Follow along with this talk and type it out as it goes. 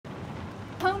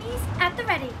Ponies at the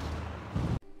ready.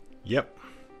 Yep,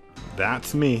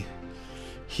 that's me.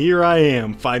 Here I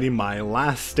am fighting my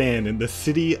last stand in the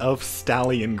city of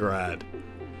Stalingrad.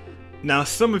 Now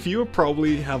some of you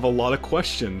probably have a lot of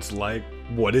questions like,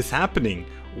 what is happening?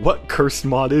 What cursed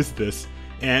mod is this?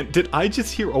 And did I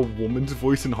just hear a woman's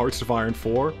voice in Hearts of Iron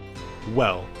 4?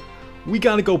 Well, we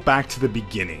gotta go back to the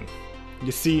beginning.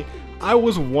 You see, I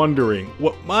was wondering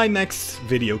what my next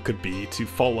video could be to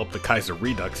follow up the Kaiser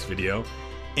Redux video,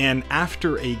 and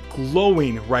after a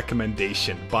glowing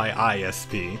recommendation by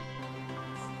ISP,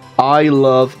 I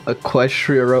love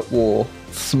Equestria at War.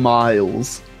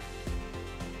 Smiles.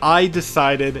 I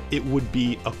decided it would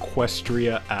be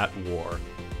Equestria at War.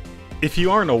 If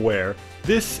you aren't aware,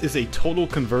 this is a total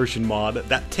conversion mod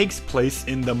that takes place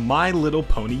in the My Little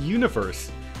Pony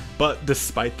universe. But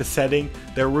despite the setting,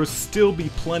 there will still be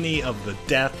plenty of the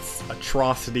deaths,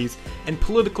 atrocities, and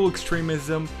political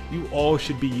extremism you all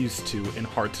should be used to in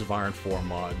Hearts of Iron 4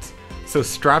 mods. So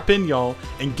strap in y'all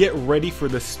and get ready for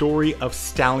the story of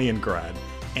Stalingrad.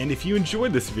 And if you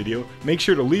enjoyed this video, make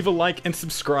sure to leave a like and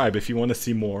subscribe if you want to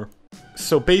see more.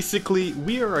 So basically,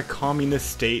 we are a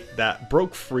communist state that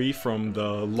broke free from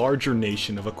the larger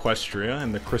nation of Equestria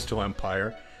and the Crystal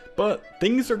Empire, but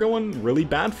things are going really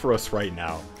bad for us right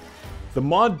now. The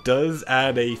mod does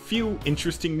add a few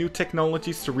interesting new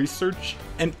technologies to research,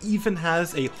 and even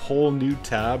has a whole new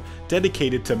tab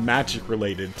dedicated to magic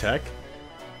related tech.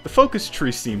 The focus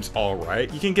tree seems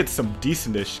alright, you can get some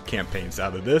decentish campaigns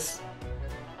out of this.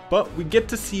 But we get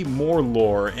to see more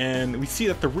lore, and we see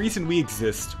that the reason we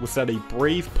exist was that a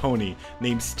brave pony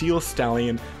named Steel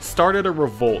Stallion started a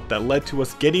revolt that led to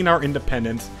us getting our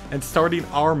independence and starting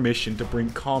our mission to bring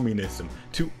communism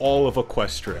to all of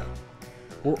Equestria.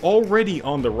 We're already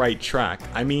on the right track.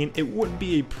 I mean, it wouldn't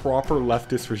be a proper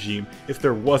leftist regime if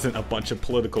there wasn't a bunch of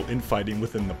political infighting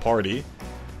within the party.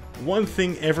 One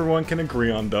thing everyone can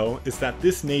agree on though is that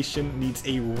this nation needs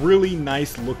a really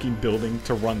nice looking building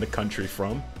to run the country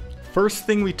from. First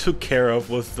thing we took care of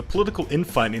was the political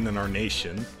infighting in our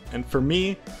nation, and for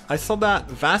me, I saw that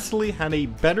Vasily had a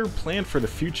better plan for the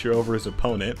future over his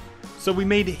opponent, so we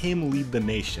made him lead the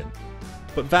nation.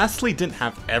 But Vasily didn't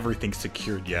have everything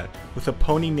secured yet, with a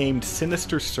pony named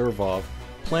Sinister Servov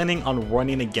planning on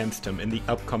running against him in the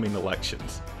upcoming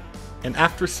elections. And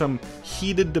after some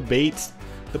heated debates,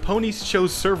 the ponies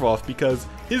chose Servov because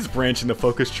his branch in the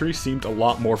focus tree seemed a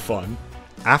lot more fun.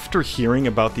 After hearing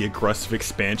about the aggressive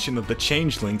expansion of the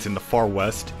changelings in the far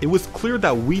west, it was clear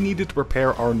that we needed to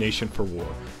prepare our nation for war.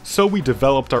 So we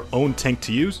developed our own tank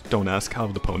to use, don't ask how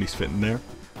the ponies fit in there,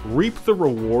 reaped the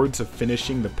rewards of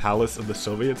finishing the palace of the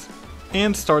Soviets,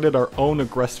 and started our own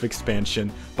aggressive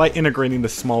expansion by integrating the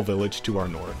small village to our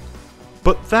north.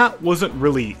 But that wasn't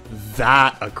really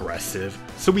that aggressive,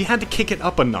 so we had to kick it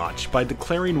up a notch by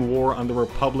declaring war on the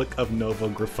Republic of Nova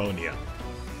Griffonia.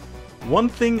 One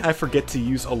thing I forget to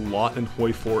use a lot in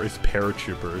Hoi 4 is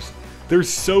paratroopers. They're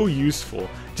so useful,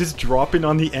 just dropping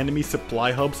on the enemy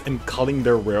supply hubs and cutting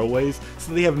their railways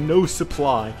so they have no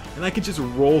supply and I can just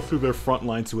roll through their front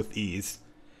lines with ease.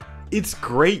 It's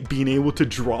great being able to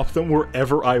drop them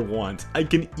wherever I want. I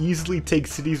can easily take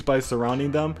cities by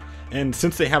surrounding them, and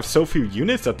since they have so few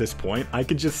units at this point, I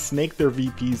can just snake their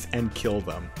VPs and kill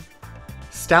them.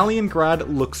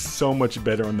 Stalingrad looks so much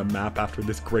better on the map after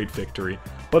this great victory,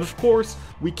 but of course,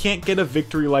 we can't get a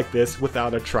victory like this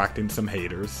without attracting some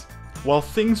haters. While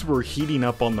things were heating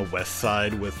up on the west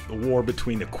side with the war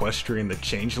between Equestria and the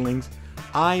Changelings,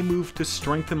 I moved to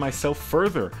strengthen myself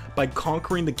further by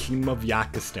conquering the kingdom of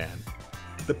Yakistan.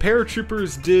 The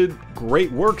paratroopers did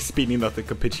great work speeding up the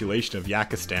capitulation of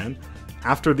Yakistan.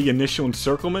 After the initial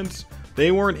encirclements, they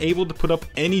weren't able to put up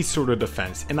any sort of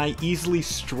defense, and I easily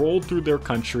strolled through their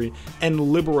country and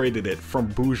liberated it from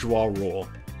bourgeois rule.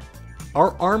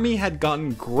 Our army had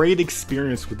gotten great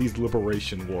experience with these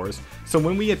liberation wars, so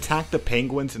when we attacked the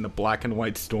penguins in the Black and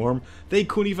White Storm, they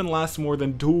couldn't even last more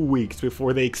than 2 weeks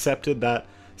before they accepted that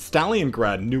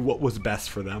Stalingrad knew what was best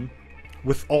for them.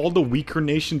 With all the weaker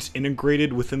nations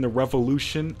integrated within the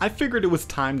revolution, I figured it was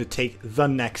time to take the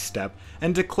next step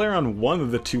and declare on one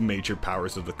of the two major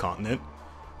powers of the continent.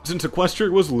 Since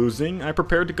Equestria was losing, I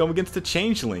prepared to go against the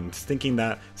Changelings, thinking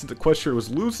that since Equestria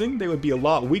was losing, they would be a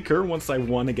lot weaker once I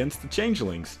won against the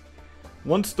Changelings.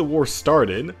 Once the war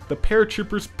started, the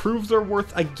paratroopers proved their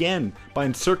worth again by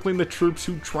encircling the troops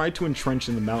who tried to entrench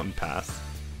in the mountain pass.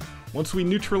 Once we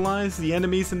neutralized the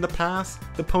enemies in the pass,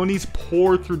 the ponies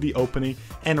poured through the opening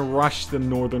and rushed the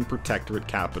northern protectorate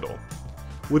capital.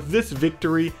 With this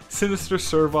victory, Sinister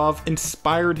Servov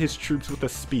inspired his troops with a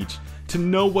speech to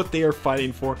know what they are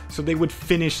fighting for so they would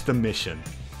finish the mission.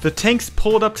 The tanks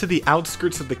pulled up to the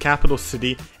outskirts of the capital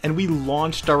city, and we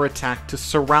launched our attack to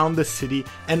surround the city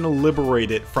and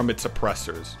liberate it from its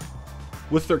oppressors.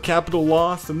 With their capital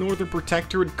lost, the Northern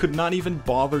Protectorate could not even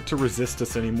bother to resist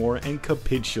us anymore and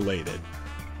capitulated.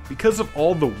 Because of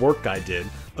all the work I did,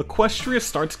 Equestria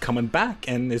starts coming back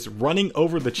and is running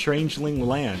over the changeling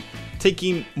land,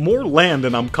 taking more land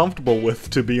than I'm comfortable with,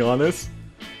 to be honest.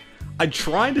 I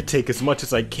try to take as much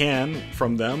as I can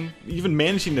from them, even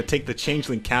managing to take the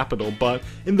changeling capital, but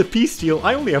in the peace deal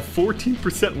I only have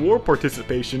 14% war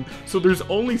participation, so there's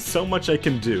only so much I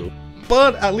can do.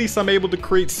 But at least I'm able to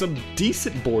create some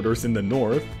decent borders in the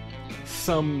north.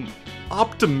 Some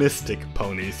optimistic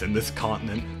ponies in this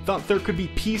continent thought there could be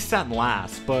peace at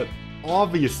last, but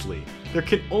obviously there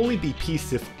can only be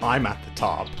peace if I'm at the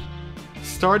top.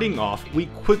 Starting off, we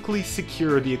quickly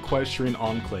secure the Equestrian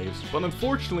enclaves, but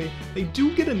unfortunately they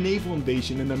do get a naval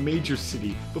invasion in a major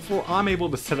city before I'm able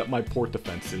to set up my port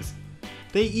defenses.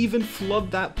 They even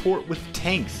flood that port with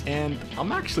tanks, and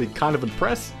I'm actually kind of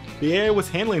impressed the AI was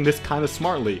handling this kind of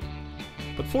smartly.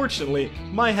 But fortunately,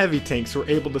 my heavy tanks were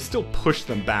able to still push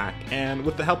them back, and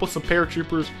with the help of some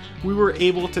paratroopers, we were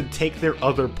able to take their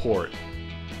other port.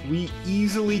 We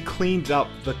easily cleaned up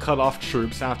the cut-off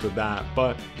troops after that,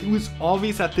 but it was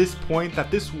obvious at this point that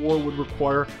this war would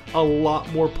require a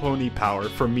lot more pony power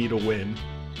for me to win.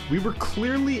 We were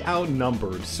clearly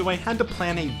outnumbered, so I had to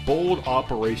plan a bold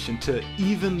operation to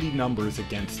even the numbers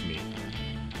against me.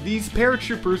 These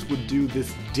paratroopers would do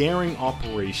this daring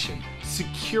operation,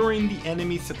 securing the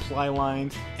enemy supply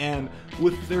lines, and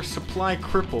with their supply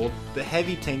crippled, the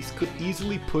heavy tanks could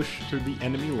easily push through the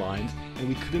enemy lines and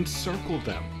we could encircle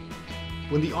them.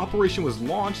 When the operation was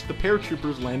launched, the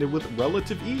paratroopers landed with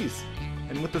relative ease,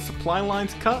 and with the supply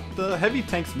lines cut, the heavy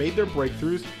tanks made their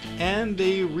breakthroughs and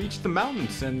they reached the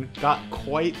mountains and got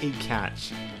quite a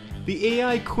catch. The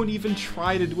AI couldn't even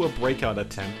try to do a breakout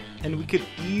attempt, and we could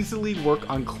easily work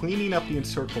on cleaning up the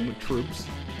encirclement troops,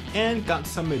 and got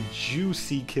some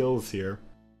juicy kills here.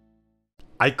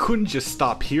 I couldn't just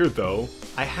stop here though,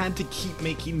 I had to keep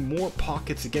making more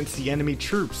pockets against the enemy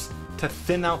troops to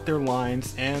thin out their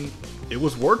lines, and it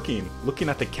was working, looking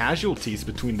at the casualties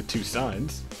between the two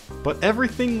sides. But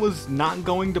everything was not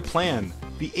going to plan.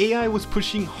 The AI was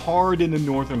pushing hard in the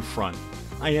northern front.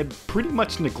 I had pretty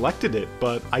much neglected it,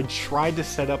 but I tried to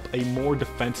set up a more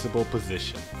defensible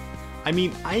position. I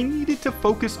mean, I needed to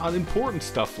focus on important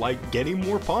stuff like getting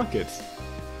more pockets.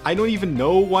 I don't even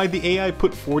know why the AI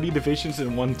put 40 divisions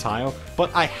in one tile,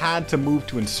 but I had to move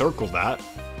to encircle that.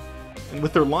 And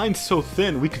with their lines so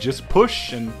thin, we could just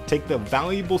push and take the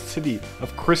valuable city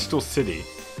of Crystal City.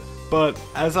 But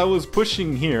as I was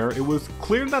pushing here, it was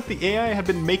clear that the AI had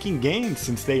been making gains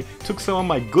since they took some of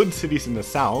my good cities in the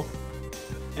south.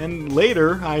 And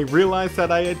later, I realized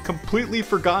that I had completely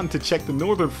forgotten to check the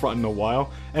northern front in a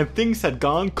while, and things had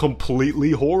gone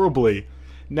completely horribly.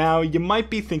 Now, you might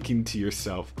be thinking to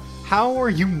yourself, how are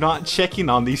you not checking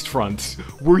on these fronts?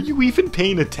 Were you even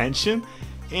paying attention?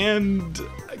 And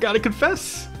I gotta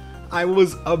confess, I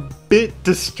was a bit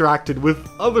distracted with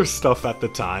other stuff at the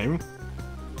time.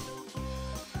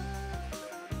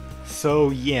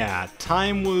 So yeah,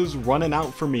 time was running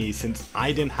out for me since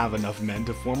I didn't have enough men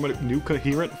to form a new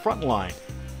coherent front line.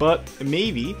 But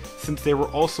maybe, since they were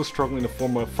also struggling to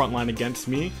form a front line against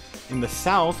me, in the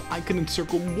south I could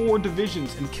encircle more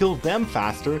divisions and kill them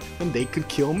faster than they could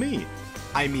kill me.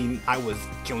 I mean, I was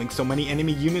killing so many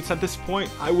enemy units at this point,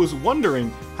 I was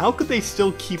wondering how could they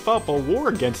still keep up a war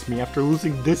against me after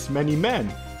losing this many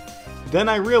men? Then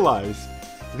I realized,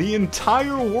 the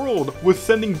entire world was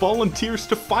sending volunteers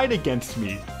to fight against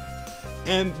me.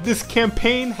 And this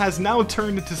campaign has now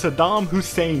turned into Saddam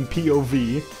Hussein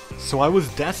POV, so I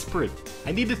was desperate.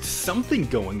 I needed something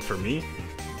going for me.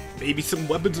 Maybe some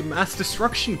weapons of mass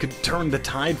destruction could turn the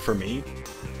tide for me.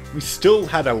 We still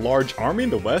had a large army in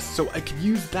the west, so I could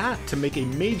use that to make a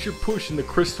major push in the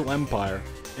Crystal Empire.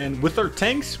 And with our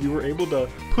tanks, we were able to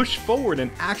push forward and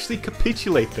actually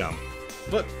capitulate them.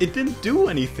 But it didn't do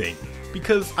anything,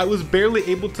 because I was barely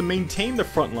able to maintain the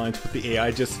front lines with the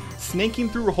AI just snaking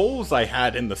through holes I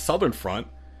had in the southern front.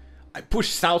 I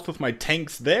pushed south with my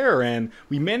tanks there and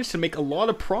we managed to make a lot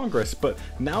of progress, but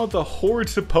now the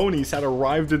hordes of ponies had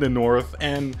arrived in the north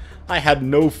and I had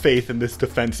no faith in this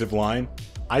defensive line.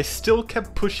 I still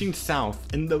kept pushing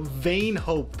south in the vain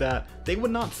hope that they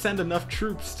would not send enough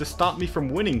troops to stop me from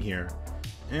winning here.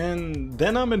 And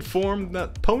then I'm informed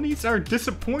that ponies are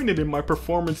disappointed in my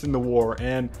performance in the war,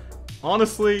 and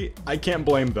honestly, I can't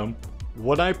blame them.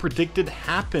 What I predicted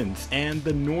happens, and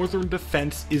the northern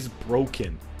defense is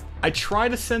broken. I try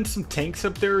to send some tanks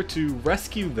up there to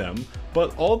rescue them,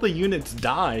 but all the units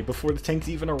die before the tanks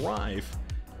even arrive.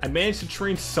 I managed to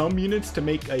train some units to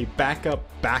make a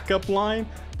backup line,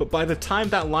 but by the time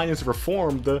that line is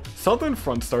reformed, the southern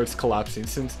front starts collapsing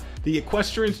since the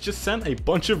Equestrians just sent a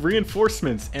bunch of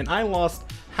reinforcements and I lost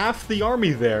half the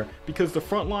army there because the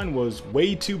front line was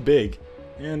way too big,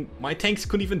 and my tanks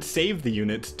couldn't even save the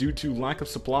units due to lack of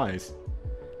supplies.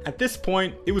 At this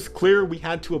point, it was clear we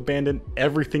had to abandon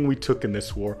everything we took in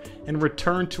this war and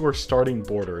return to our starting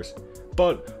borders.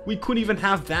 But we couldn't even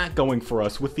have that going for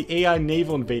us with the AI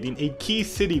naval invading a key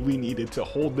city we needed to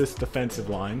hold this defensive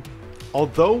line.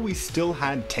 Although we still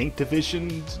had tank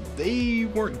divisions, they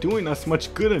weren't doing us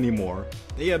much good anymore.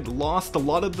 They had lost a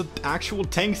lot of the actual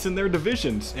tanks in their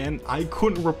divisions, and I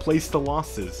couldn't replace the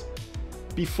losses.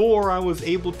 Before I was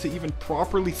able to even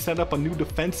properly set up a new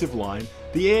defensive line,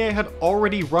 the AI had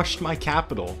already rushed my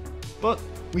capital. But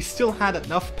we still had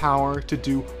enough power to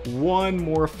do one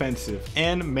more offensive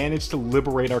and managed to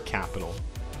liberate our capital.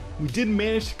 We did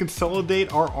manage to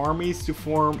consolidate our armies to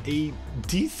form a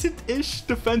decent-ish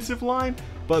defensive line,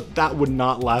 but that would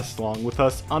not last long with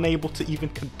us unable to even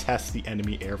contest the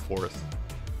enemy air force.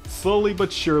 Slowly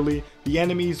but surely, the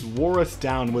enemies wore us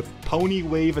down with pony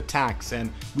wave attacks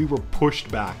and we were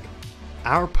pushed back.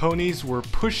 Our ponies were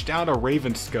pushed out of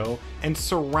Ravensko and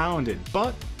surrounded,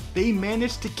 but they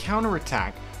managed to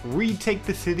counterattack, retake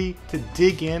the city to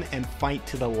dig in and fight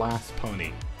to the last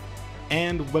pony.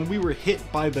 And when we were hit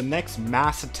by the next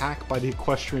mass attack by the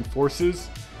Equestrian forces,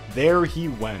 there he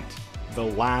went, the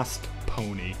last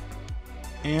pony.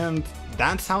 And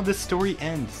that's how this story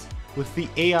ends, with the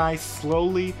AI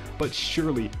slowly but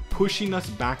surely pushing us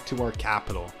back to our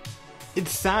capital.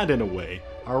 It's sad in a way.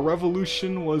 Our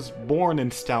revolution was born in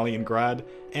Stalingrad,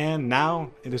 and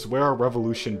now it is where our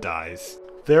revolution dies.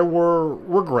 There were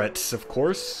regrets, of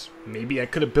course. Maybe I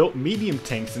could have built medium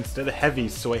tanks instead of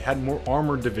heavies so I had more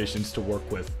armored divisions to work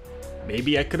with.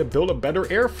 Maybe I could have built a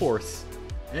better air force.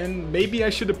 And maybe I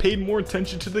should have paid more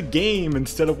attention to the game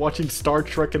instead of watching Star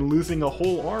Trek and losing a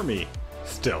whole army.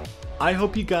 Still, I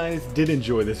hope you guys did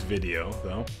enjoy this video,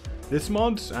 though. This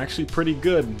mod's actually pretty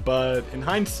good, but in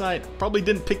hindsight, probably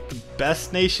didn't pick the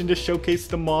best nation to showcase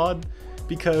the mod,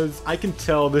 because I can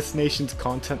tell this nation's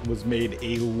content was made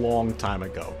a long time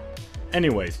ago.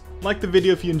 Anyways, like the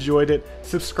video if you enjoyed it,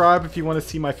 subscribe if you want to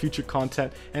see my future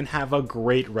content, and have a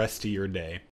great rest of your day.